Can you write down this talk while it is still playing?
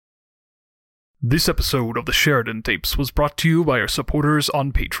This episode of the Sheridan Tapes was brought to you by our supporters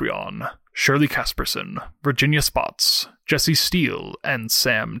on Patreon: Shirley Casperson, Virginia Spots, Jesse Steele, and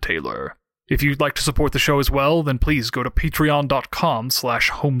Sam Taylor. If you'd like to support the show as well, then please go to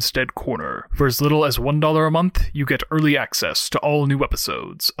patreon.com/homesteadcorner. For as little as $1 a month, you get early access to all new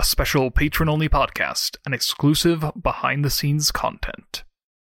episodes, a special patron-only podcast, and exclusive behind-the-scenes content.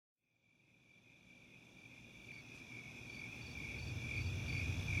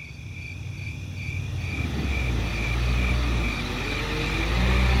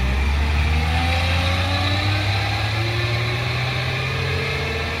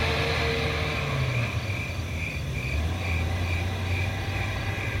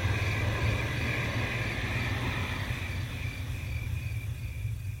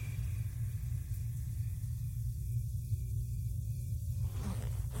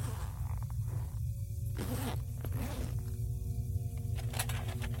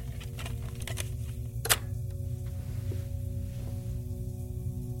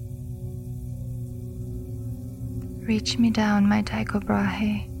 Reach me down, my Tycho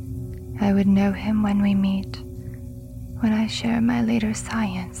Brahe. I would know him when we meet, when I share my later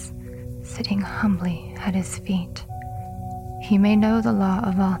science, sitting humbly at his feet. He may know the law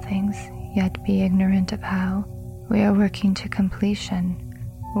of all things, yet be ignorant of how. We are working to completion,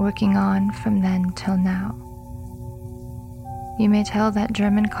 working on from then till now. You may tell that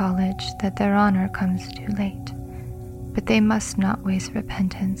German college that their honor comes too late, but they must not waste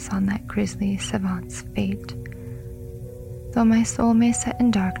repentance on that grisly savant's fate. Though my soul may set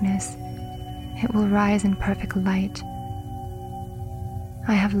in darkness, it will rise in perfect light.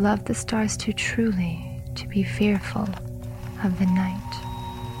 I have loved the stars too truly to be fearful of the night.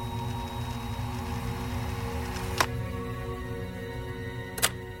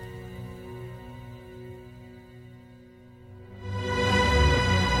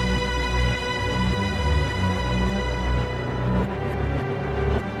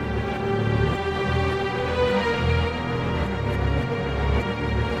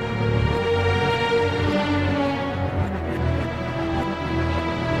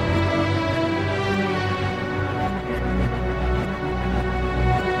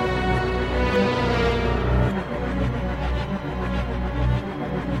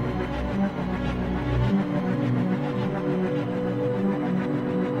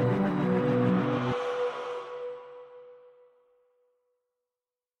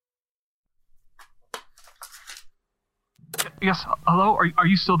 Yes, hello? Are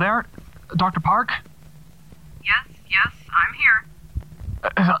you still there? Dr. Park? Yes, I'm here.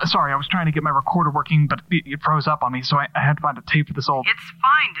 Sorry, I was trying to get my recorder working, but it froze up on me, so I had to find a tape for this old... It's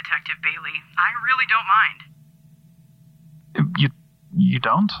fine, Detective Bailey. I really don't mind. You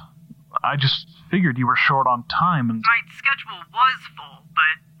don't? I just figured you were short on time and... My schedule was full,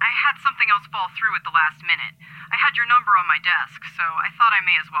 but I had something else fall through at the last minute. I had your number on my desk, so I thought I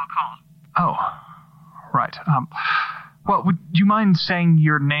may as well call. Oh, right. Well, would you mind saying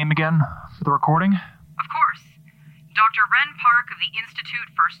your name again for the recording? Of course. Dr. Ren Park of the Institute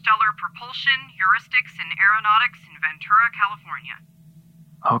for Stellar Propulsion, Heuristics, and Aeronautics in Ventura, California.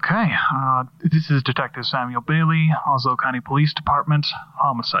 Okay. This is Detective Samuel Bailey, Oslo County Police Department,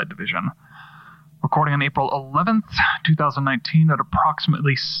 Homicide Division. Recording on April 11th, 2019 at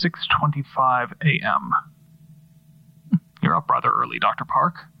approximately 6:25 a.m. You're up rather early, Dr.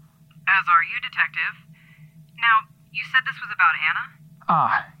 Park. As are you, Detective. Now, you said this was about Anna?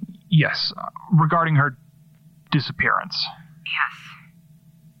 Yes. Regarding her disappearance. Yes.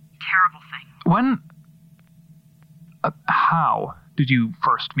 Terrible thing. When... how did you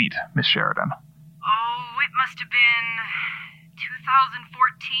first meet Miss Sheridan? Oh, it must have been 2014?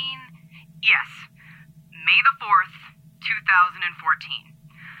 Yes. May the 4th, 2014.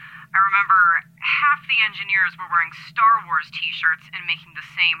 I remember half the engineers were wearing Star Wars t-shirts and making the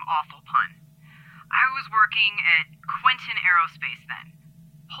same awful pun. I was working at Quentin Aerospace then.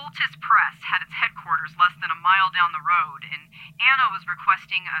 Holtis Press had its headquarters less than a mile down the road, and Anna was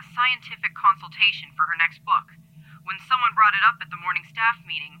requesting a scientific consultation for her next book. When someone brought it up at the morning staff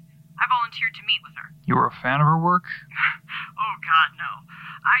meeting, I volunteered to meet with her. You were a fan of her work? Oh, God, no.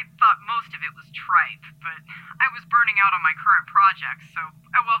 I thought most of it was tripe, but I was burning out on my current project, so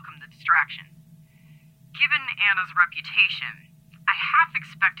I welcomed the distraction. Given Anna's reputation, I half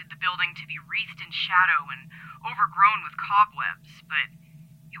expected the building to be wreathed in shadow and overgrown with cobwebs, but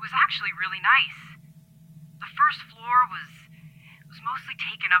it was actually really nice. The first floor was mostly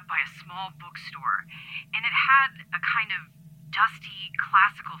taken up by a small bookstore, and it had a kind of dusty,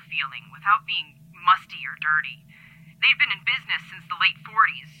 classical feeling without being musty or dirty. They'd been in business since the late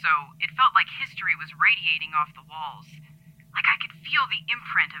 40s, so it felt like history was radiating off the walls. Like I could feel the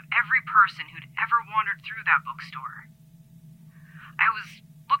imprint of every person who'd ever wandered through that bookstore. I was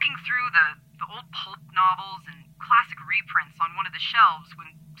looking through the old pulp novels and classic reprints on one of the shelves when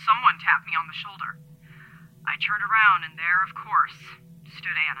someone tapped me on the shoulder. I turned around and there, of course,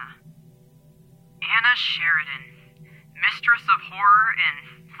 stood Anna. Anna Sheridan, mistress of horror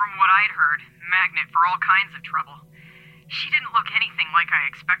and, from what I'd heard, magnet for all kinds of trouble. She didn't look anything like I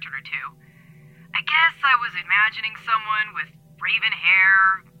expected her to. I guess I was imagining someone with raven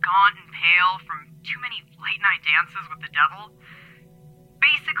hair, gaunt and pale from too many late-night dances with the devil.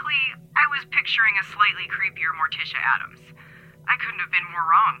 Basically, I was picturing a slightly creepier Morticia Addams. I couldn't have been more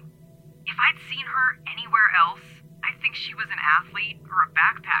wrong. If I'd seen her anywhere else, I'd think she was an athlete or a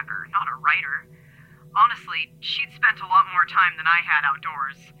backpacker, not a writer. Honestly, she'd spent a lot more time than I had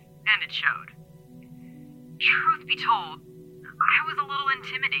outdoors, and it showed. Truth be told, I was a little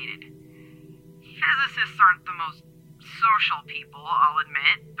intimidated. Physicists aren't the most social people, I'll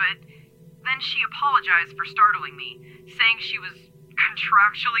admit, but then she apologized for startling me, saying she was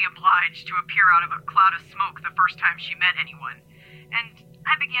contractually obliged to appear out of a cloud of smoke the first time she met anyone, and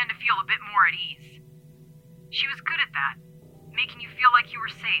I began to feel a bit more at ease. She was good at that, making you feel like you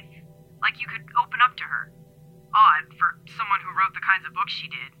were safe, like you could open up to her. Odd for someone who wrote the kinds of books she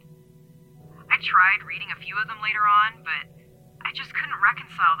did. I tried reading a few of them later on, but I just couldn't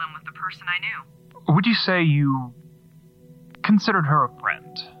reconcile them with the person I knew. Would you say you considered her a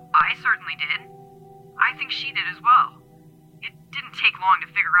friend? I certainly did. I think she did as well. It didn't take long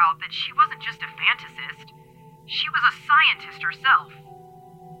to figure out that she wasn't just a fantasist. She was a scientist herself.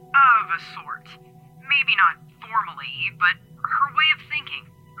 Of a sort. Maybe not formally, but her way of thinking,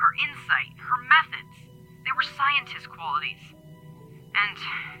 her insight, her methods, they were scientist qualities. And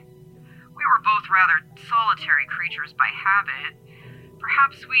we were both rather solitary creatures by habit.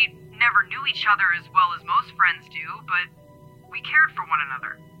 Perhaps we never knew each other as well as most friends do, but we cared for one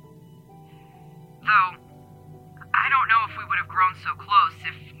another. Though, I don't know if we would have grown so close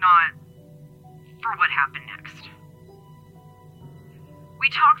if not for what happened next. We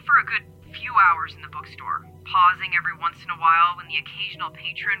talked for a good few hours in the bookstore, pausing every once in a while when the occasional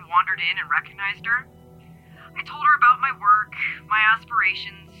patron wandered in and recognized her. I told her about my work, my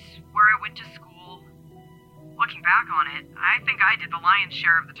aspirations, where I went to school. Looking back on it, I think I did the lion's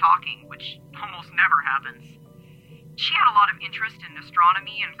share of the talking, which almost never happens. She had a lot of interest in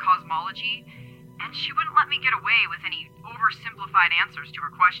astronomy and cosmology, and she wouldn't let me get away with any oversimplified answers to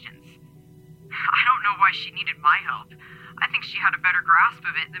her questions. I don't know why she needed my help. I think she had a better grasp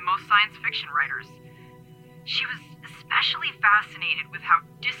of it than most science fiction writers. She was especially fascinated with how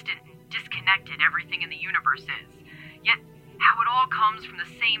distant and disconnected everything in the universe is, yet how it all comes from the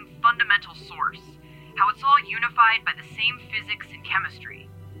same fundamental source, how it's all unified by the same physics and chemistry.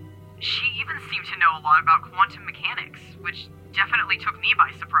 She even seemed to know a lot about quantum mechanics, which definitely took me by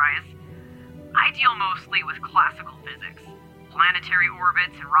surprise. I deal mostly with classical physics, planetary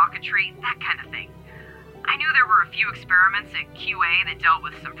orbits and rocketry, that kind of thing. I knew there were a few experiments at QA that dealt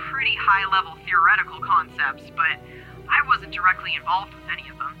with some pretty high-level theoretical concepts, but I wasn't directly involved with any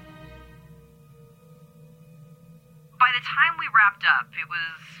of them. By the time we wrapped up, it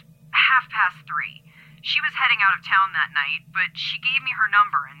was 3:30. She was heading out of town that night, but she gave me her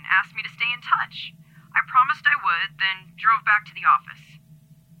number and asked me to stay in touch. I promised I would, then drove back to the office.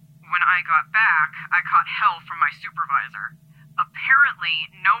 When I got back, I caught hell from my supervisor. Apparently,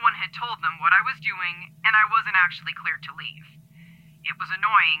 no one had told them what I was doing, and I wasn't actually cleared to leave. It was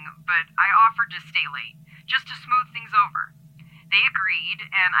annoying, but I offered to stay late, just to smooth things over. They agreed,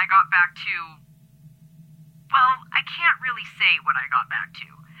 and I got back to... Well, I can't really say what I got back to.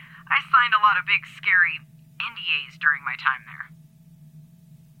 I signed a lot of big, scary NDAs during my time there.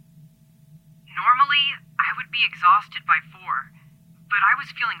 Normally, I would be exhausted by 4, but I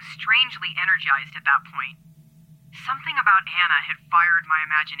was feeling strangely energized at that point. Something about Anna had fired my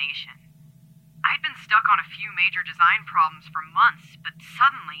imagination. I'd been stuck on a few major design problems for months, but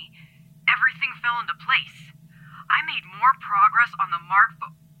suddenly, everything fell into place. I made more progress on the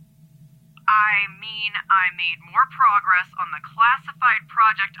I made more progress on the classified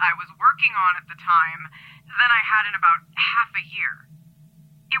project I was working on at the time than I had in about half a year.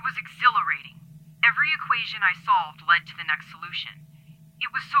 It was exhilarating. Every equation I solved led to the next solution.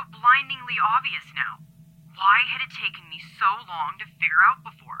 It was so blindingly obvious now. Why had it taken me so long to figure out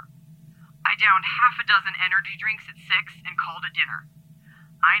before? I downed half a dozen energy drinks at 6 and called it dinner.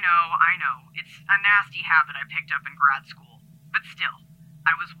 I know, it's a nasty habit I picked up in grad school. But still,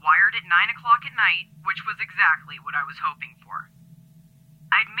 I was wired at 9 o'clock at night, which was exactly what I was hoping for.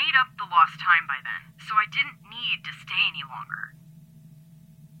 I'd made up the lost time by then, so I didn't need to stay any longer.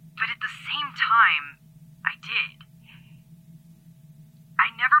 But at the same time, I did.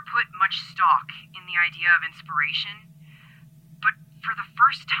 much stock in the idea of inspiration, but for the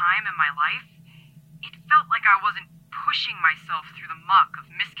first time in my life, it felt like I wasn't pushing myself through the muck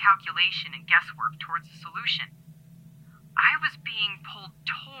of miscalculation and guesswork towards a solution. I was being pulled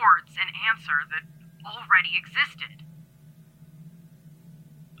towards an answer that already existed.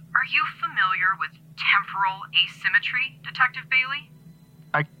 Are you familiar with temporal asymmetry, Detective Bailey?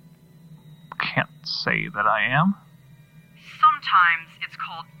 I can't say that I am. Sometimes it's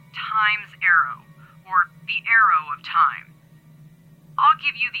called time's arrow, or the arrow of time. I'll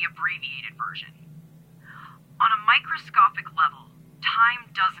give you the abbreviated version. On a microscopic level,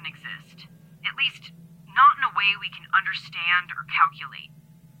 time doesn't exist. At least, not in a way we can understand or calculate.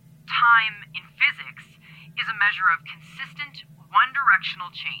 Time, in physics, is a measure of consistent,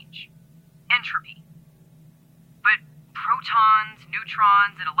 one-directional change. Entropy. But protons,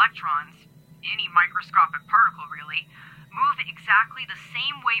 neutrons, and electrons, any microscopic particle really, move exactly the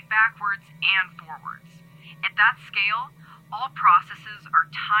same way backwards and forwards. At that scale, all processes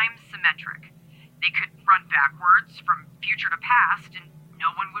are time-symmetric. They could run backwards from future to past, and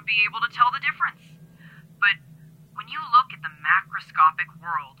no one would be able to tell the difference. But when you look at the macroscopic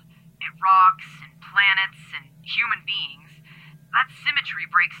world, at rocks and planets and human beings, that symmetry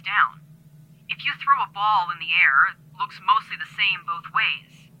breaks down. If you throw a ball in the air, it looks mostly the same both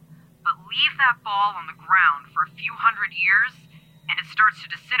ways. But leave that ball on the ground for a few hundred years, and it starts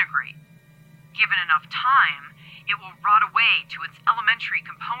to disintegrate. Given enough time, it will rot away to its elementary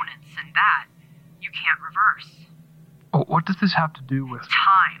components, and that you can't reverse. Oh, what does this have to do with...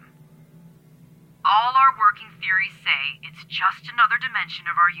 Time. All our working theories say it's just another dimension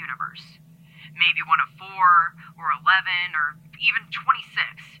of our universe. Maybe one of 4, or 11, or even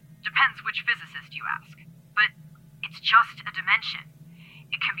 26. Depends which physicist you ask. But it's just a dimension.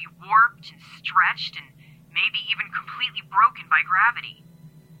 It can be warped and stretched and maybe even completely broken by gravity.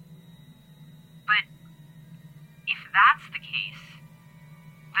 But if that's the case,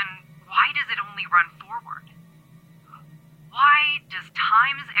 then why does it only run forward? Why does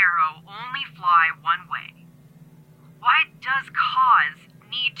time's arrow only fly one way? Why does cause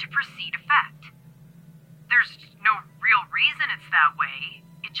need to precede effect? There's no real reason it's that way,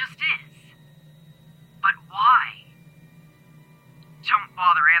 it just is. But why? Don't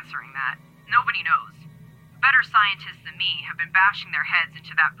bother answering that. Nobody knows. Better scientists than me have been bashing their heads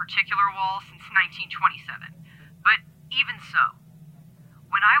into that particular wall since 1927. But even so,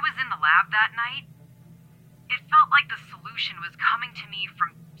 when I was in the lab that night, it felt like the solution was coming to me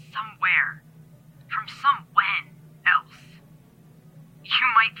from somewhere, from somewhen else. You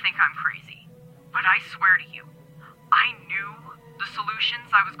might think I'm crazy, but I swear to you, I knew the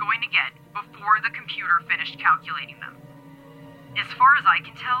solutions I was going to get before the computer finished calculating them. As far as I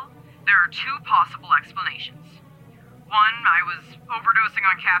can tell, there are 2 possible explanations. One, I was overdosing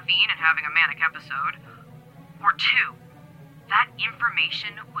on caffeine and having a manic episode. Or 2, that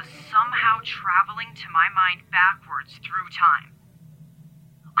information was somehow traveling to my mind backwards through time.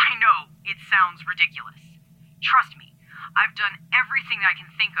 I know it sounds ridiculous. Trust me, I've done everything I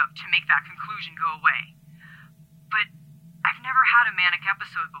can think of to make that conclusion go away. But I've never had a manic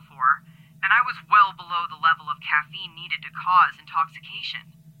episode before, and I was well below the level of caffeine needed to cause intoxication.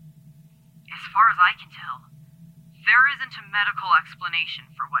 As far as I can tell, there isn't a medical explanation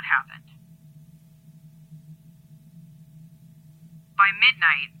for what happened. By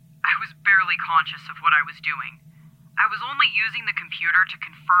midnight, I was barely conscious of what I was doing. I was only using the computer to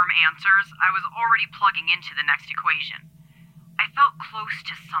confirm answers I was already plugging into the next equation. I felt close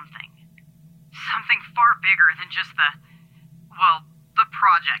to something. Something far bigger than just the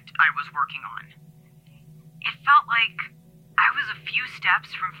project I was working on. It felt like I was a few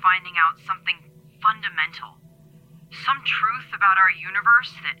steps from finding out something fundamental. Some truth about our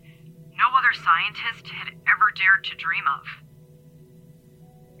universe that no other scientist had ever dared to dream of.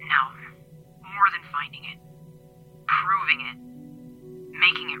 No, more than finding it. Proving it.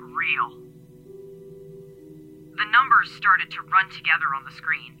 Making it real. The numbers started to run together on the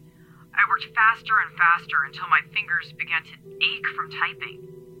screen. I worked faster and faster until my fingers began to ache from typing.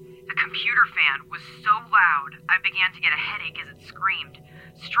 The computer fan was so loud, I began to get a headache as it screamed,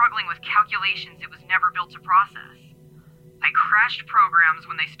 struggling with calculations it was never built to process. I crashed programs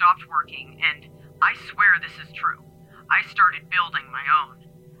when they stopped working, and I swear this is true. I started building my own.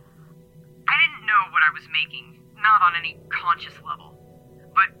 I didn't know what I was making, not on any conscious level.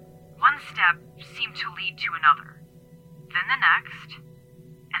 But one step seemed to lead to another. Then the next,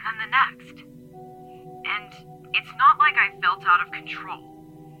 and then the next. And it's not like I felt out of control.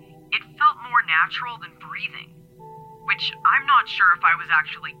 It felt more natural than breathing, which I'm not sure if I was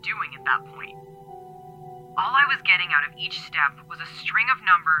actually doing at that point. All I was getting out of each step was a string of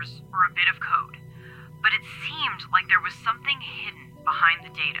numbers or a bit of code, but it seemed like there was something hidden behind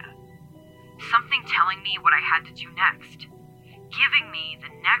the data. Something telling me what I had to do next, giving me the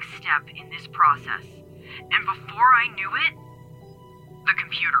next step in this process. And before I knew it, the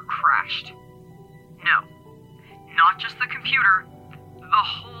computer crashed. No, not just the computer, the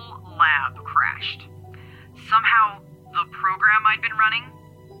whole lab crashed. Somehow, the program I'd been running,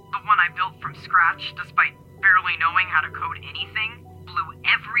 the one I built from scratch despite barely knowing how to code anything, blew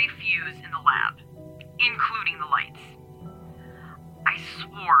every fuse in the lab, including the lights. I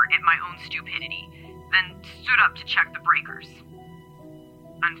swore at my own stupidity, then stood up to check the breakers.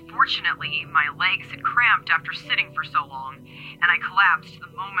 Unfortunately, my legs had cramped after sitting for so long, and I collapsed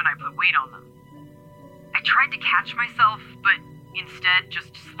the moment I put weight on them. I tried to catch myself, but instead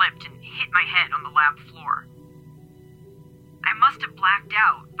just slipped and hit my head on the lab floor. I must have blacked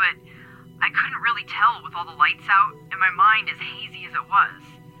out, but I couldn't really tell with all the lights out and my mind as hazy as it was.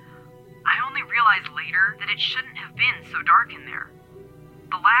 I only realized later that it shouldn't have been so dark in there.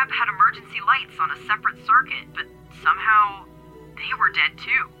 The lab had emergency lights on a separate circuit, but somehow they were dead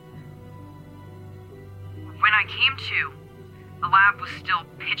too. When I came to, the lab was still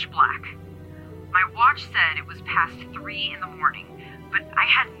pitch black. My watch said it was past 3 in the morning, but I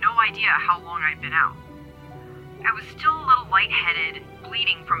had no idea how long I'd been out. I was still a little lightheaded,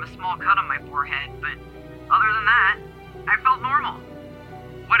 bleeding from a small cut on my forehead, but other than that, I felt normal.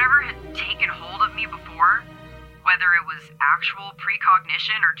 Whatever had taken hold of me before, whether it was actual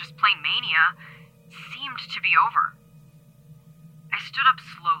precognition or just plain mania, seemed to be over. I stood up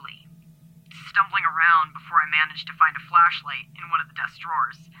slowly, stumbling around before I managed to find a flashlight in one of the desk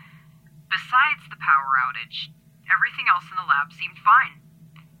drawers. Besides the power outage, everything else in the lab seemed fine.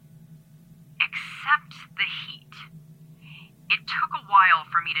 Except the heat. It took a while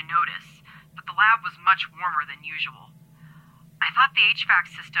for me to notice, but the lab was much warmer than usual. I thought the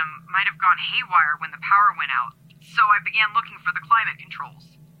HVAC system might have gone haywire when the power went out, so I began looking for the climate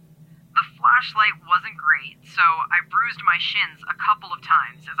controls. The flashlight wasn't great, so I bruised my shins a couple of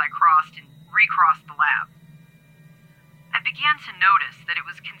times as I crossed and recrossed the lab. I began to notice that it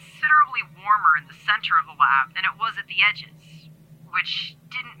was considerably warmer in the center of the lab than it was at the edges, which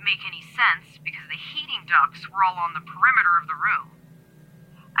didn't make any sense because the heating ducts were all on the perimeter of the room.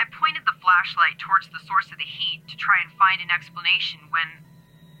 I pointed the flashlight towards the source of the heat to try and find an explanation when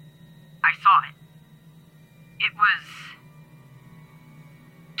I saw it. It was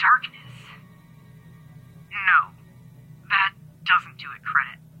darkness. No, that doesn't do it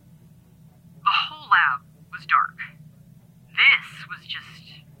credit. The whole lab was dark. This was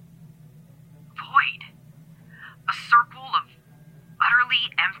just void. A circle of utterly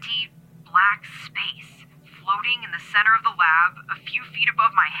empty, black space floating in the center of the lab a few feet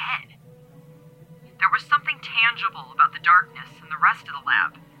above my head. There was something tangible about the darkness and the rest of the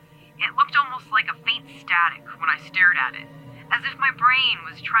lab. It looked almost like a faint static when I stared at it, as if my brain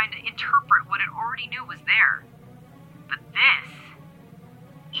was trying to interpret what it already knew was there. But this,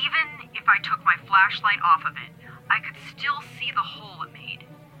 even if I took my flashlight off of it, I could still see the hole it made.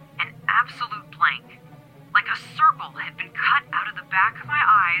 An absolute blank. Like a circle had been cut out of the back of my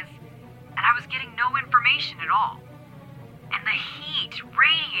eyes, and I was getting no information at all. And the heat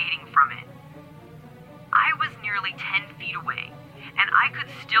radiating from it. I was nearly 10 feet away, and I could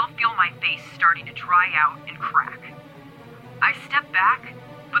still feel my face starting to dry out and crack. I stepped back,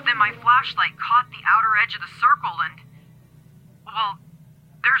 but then my flashlight caught the outer edge of the circle and, well,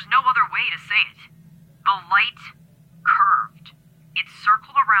 there's no other way to say it. The light curved. It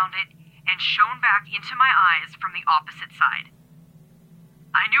circled around it and shone back into my eyes from the opposite side.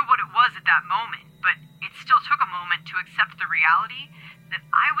 I knew what it was at that moment, but it still took a moment to accept the reality that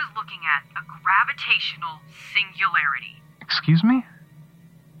I was looking at a gravitational singularity. Excuse me?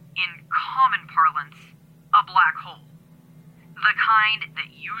 In common parlance, a black hole. The kind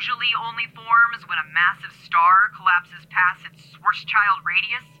that usually only forms when a massive star collapses past its Schwarzschild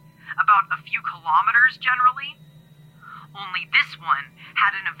radius, about a few kilometers generally. Only this one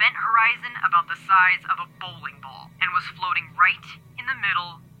had an event horizon about the size of a bowling ball and was floating right in the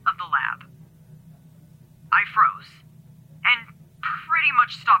middle of the lab. I froze, and pretty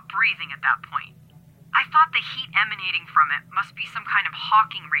much stopped breathing at that point. I thought the heat emanating from it must be some kind of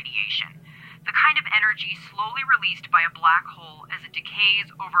Hawking radiation, the kind of energy slowly released by a black hole as it decays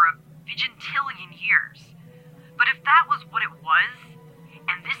over a vigintillion years. But if that was what it was,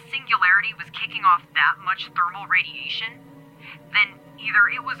 and this singularity was kicking off that much thermal radiation, then either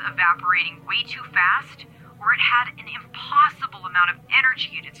it was evaporating way too fast, or it had an impossible amount of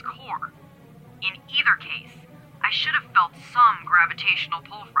energy at its core. In either case, I should have felt some gravitational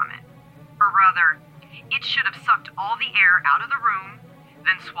pull from it. Or rather, It should have sucked all the air out of the room,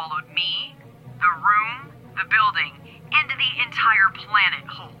 then swallowed me, the room, the building, and the entire planet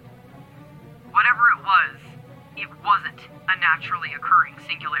whole. Whatever it wasn't a naturally occurring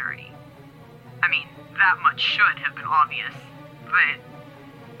singularity. I mean, that much should have been obvious, but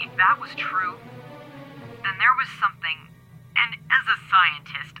if that was true, then there was something, and as a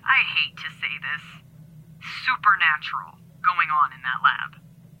scientist, I hate to say this, supernatural going on in that lab.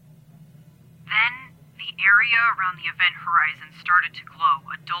 Then, the area around the event horizon started to glow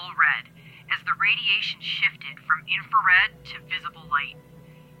a dull red as the radiation shifted from infrared to visible light.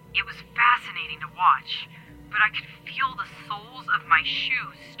 It was fascinating to watch, but I could feel the soles of my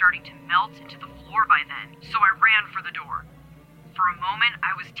shoes starting to melt into the floor by then, so I ran for the door. For a moment,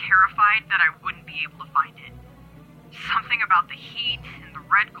 I was terrified that I wouldn't be able to find it. Something about the heat and the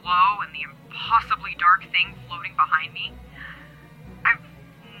red glow and the impossibly dark thing floating behind me. I've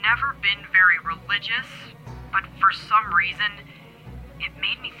never been very religious, but for some reason, it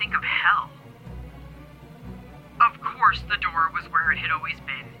made me think of hell. Of course, the door was where it had always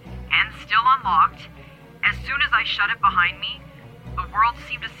been, and still unlocked. As soon as I shut it behind me, the world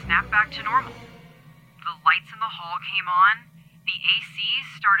seemed to snap back to normal. The lights in the hall came on, the AC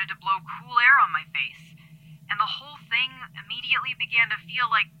started to blow cool air on my face, and the whole thing immediately began to feel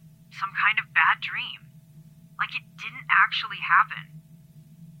like some kind of bad dream. Like it didn't actually happen.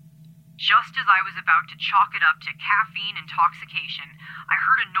 Just as I was about to chalk it up to caffeine intoxication, I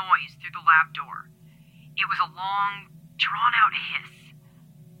heard a noise through the lab door. It was a long, drawn-out hiss,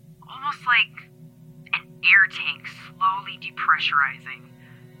 almost like an air tank slowly depressurizing.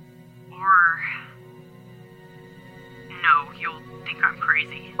 Or... no, you'll think I'm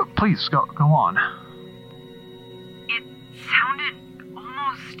crazy. Please, go on. It sounded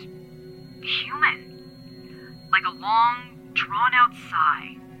almost human. Like a long, drawn-out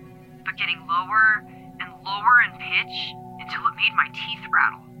sigh, but getting lower and lower in pitch until it made my teeth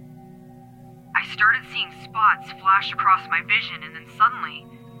rattle. I started seeing spots flash across my vision, and then suddenly,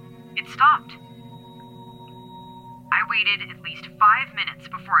 it stopped. I waited at least 5 minutes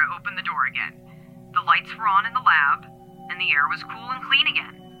before I opened the door again. The lights were on in the lab, and the air was cool and clean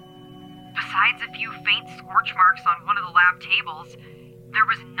again. Besides a few faint scorch marks on one of the lab tables, there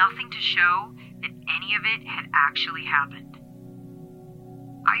was nothing to show that any of it had actually happened.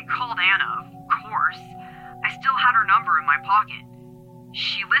 I called Anna, of course. I still had her number in my pocket.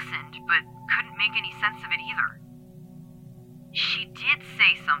 She listened, but couldn't make any sense of it either. She did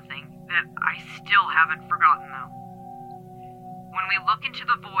say something that I still haven't forgotten, though. When we look into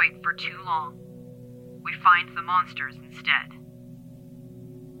the void for too long, we find the monsters instead.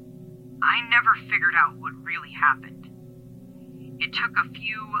 I never figured out what really happened. It took a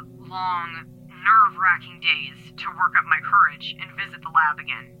few long, nerve-wracking days to work up my courage and visit the lab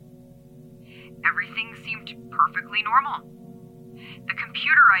again. Everything seemed perfectly normal. The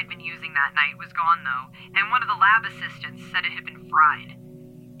computer I'd been using that night was gone, though, and one of the lab assistants said it had been fried.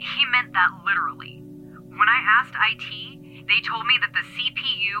 He meant that literally. When I asked IT, they told me that the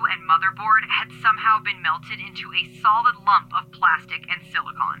CPU and motherboard had somehow been melted into a solid lump of plastic and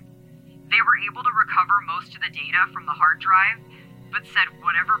silicon. They were able to recover most of the data from the hard drive, but said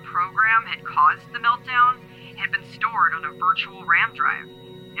whatever program had caused the meltdown had been stored on a virtual RAM drive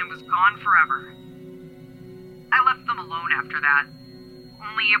and was gone forever. I left them alone after that,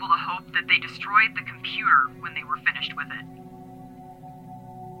 only able to hope that they destroyed the computer when they were finished with it.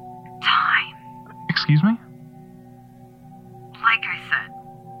 Time. Excuse me? Like I said,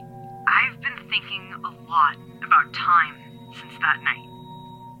 I've been thinking a lot about time since that night.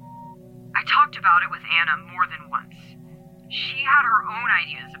 I talked about it with Anna more than once. She had her own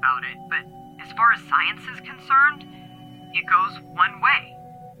ideas about it, but as far as science is concerned, it goes one way.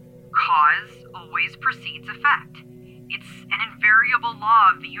 Cause always precedes effect. It's an invariable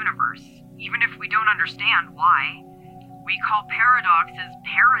law of the universe, even if we don't understand why. We call paradoxes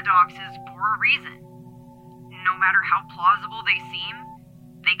paradoxes for a reason. No matter how plausible they seem,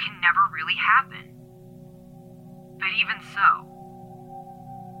 they can never really happen. But even so,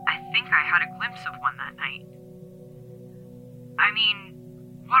 I think I had a glimpse of one that night. I mean,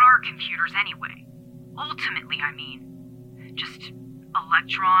 what are computers anyway? Ultimately, I mean, just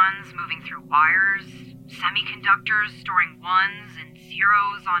electrons moving through wires, semiconductors storing ones and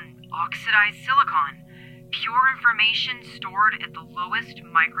zeros on oxidized silicon, pure information stored at the lowest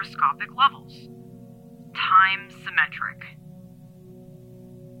microscopic levels. Time symmetric.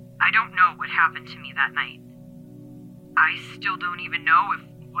 I don't know what happened to me that night. I still don't even know if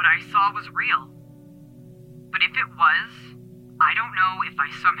what I saw was real. But if it was, I don't know if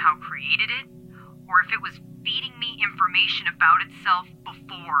I somehow created it, or if it was feeding me information about itself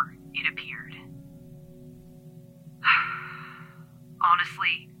before it appeared.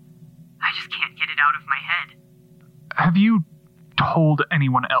 Honestly, I just can't get it out of my head. Have you told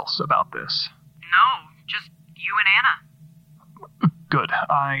anyone else about this? No, just you and Anna. Good.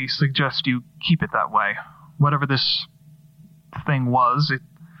 I suggest you keep it that way. Whatever this thing was, it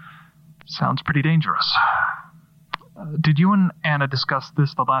sounds pretty dangerous. Did you and Anna discuss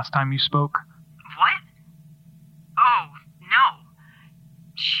this the last time you spoke? What? Oh, no.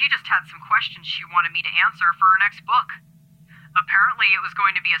 She just had some questions she wanted me to answer for her next book. Apparently it was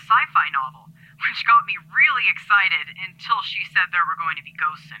going to be a sci-fi novel, which got me really excited until she said there were going to be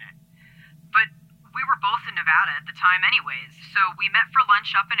ghosts in it. But we were both in Nevada at the time anyways, so we met for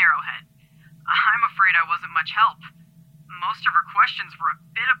lunch up in Arrowhead. I'm afraid I wasn't much help. Most of her questions were a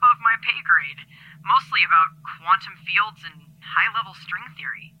bit above my pay grade, mostly about quantum fields and high-level string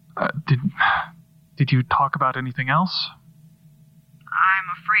theory. Did you talk about anything else? I'm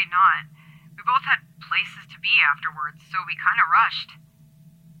afraid not. We both had places to be afterwards, so we kind of rushed.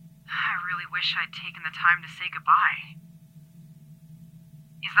 I really wish I'd taken the time to say goodbye.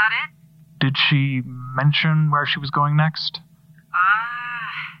 Is that it? Did she mention where she was going next?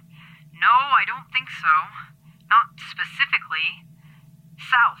 No, I don't think so. Not specifically.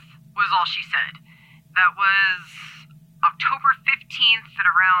 South was all she said. That was October 15th at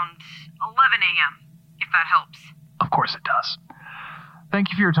around 11 a.m., if that helps. Of course it does. Thank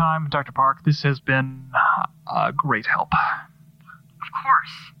you for your time, Dr. Park. This has been a great help. Of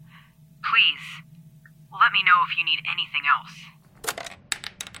course. Please, let me know if you need anything else.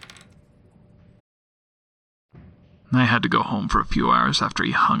 I had to go home for a few hours after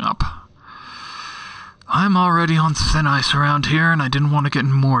he hung up. I'm already on thin ice around here, and I didn't want to get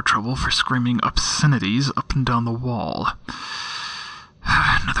in more trouble for screaming obscenities up and down the wall.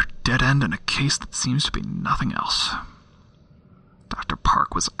 Another dead end in a case that seems to be nothing else. Dr.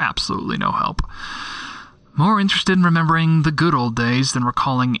 Park was absolutely no help. More interested in remembering the good old days than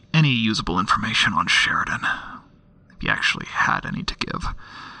recalling any usable information on Sheridan, if he actually had any to give.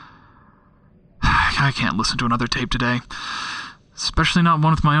 I can't listen to another tape today, especially not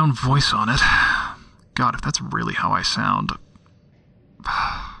one with my own voice on it. God, if that's really how I sound.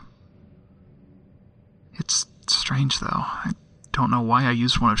 It's strange, though. I don't know why I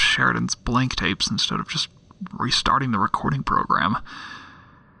used one of Sheridan's blank tapes instead of just restarting the recording program.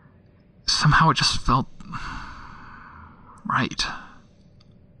 Somehow it just felt right.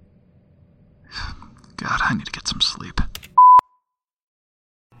 God, I need to get some sleep.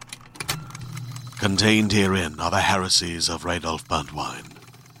 Contained herein are the heresies of Radolf Burntwine,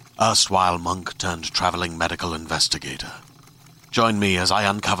 erstwhile monk turned traveling medical investigator. Join me as I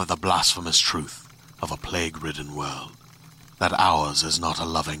uncover the blasphemous truth of a plague-ridden world, that ours is not a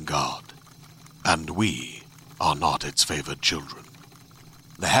loving God, and we are not its favored children.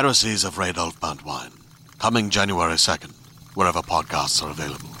 The heresies of Radolf Burntwine, coming January 2nd, wherever podcasts are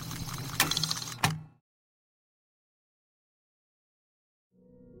available.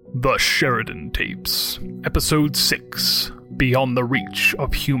 The Sheridan Tapes, Episode 6, Beyond the Reach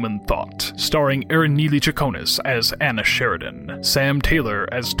of Human Thought, starring Erin Neely Chaconis as Anna Sheridan, Sam Taylor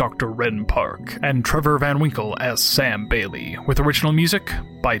as Dr. Ren Park, and Trevor Van Winkle as Sam Bailey, with original music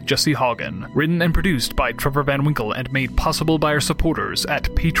by Jesse Hagen, written and produced by Trevor Van Winkle and made possible by our supporters at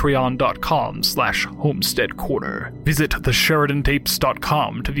patreon.com/homesteadcorner. Visit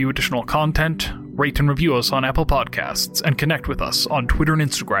thesheridantapes.com to view additional content, rate and review us on Apple Podcasts, and connect with us on Twitter and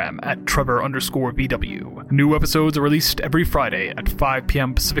Instagram at Trevor_VW. New episodes are released every Friday at 5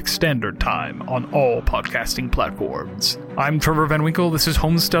 p.m. Pacific Standard Time on all podcasting platforms. I'm Trevor Van Winkle, this is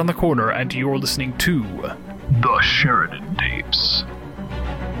Homestead on the Corner, and you're listening to The Sheridan Tapes.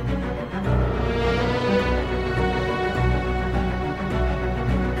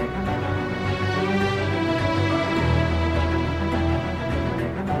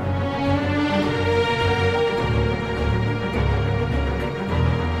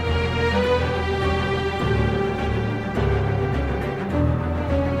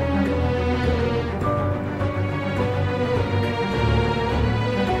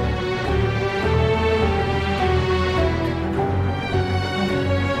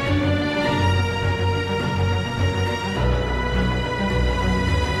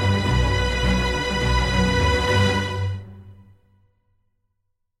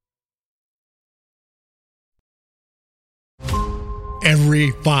 Every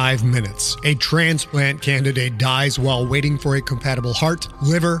 5 minutes, a transplant candidate dies while waiting for a compatible heart,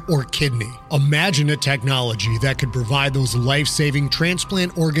 liver, or kidney. Imagine a technology that could provide those life-saving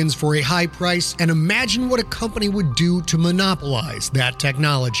transplant organs for a high price, and imagine what a company would do to monopolize that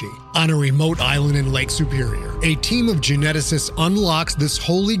technology. On a remote island in Lake Superior, a team of geneticists unlocks this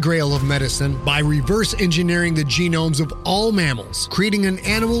holy grail of medicine by reverse engineering the genomes of all mammals, creating an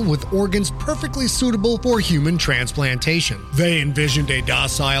animal with organs perfectly suitable for human transplantation. They envisioned a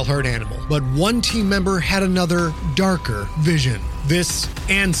docile herd animal, but one team member had another, darker vision. This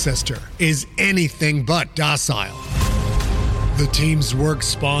ancestor is anything but docile. The team's work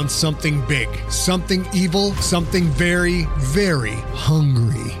spawned something big, something evil, something very, very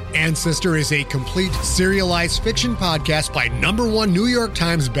hungry. Ancestor is a complete serialized fiction podcast by #1 New York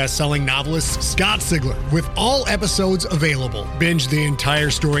Times bestselling novelist Scott Sigler, with all episodes available. Binge the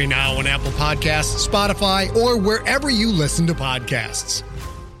entire story now on Apple Podcasts, Spotify, or wherever you listen to podcasts.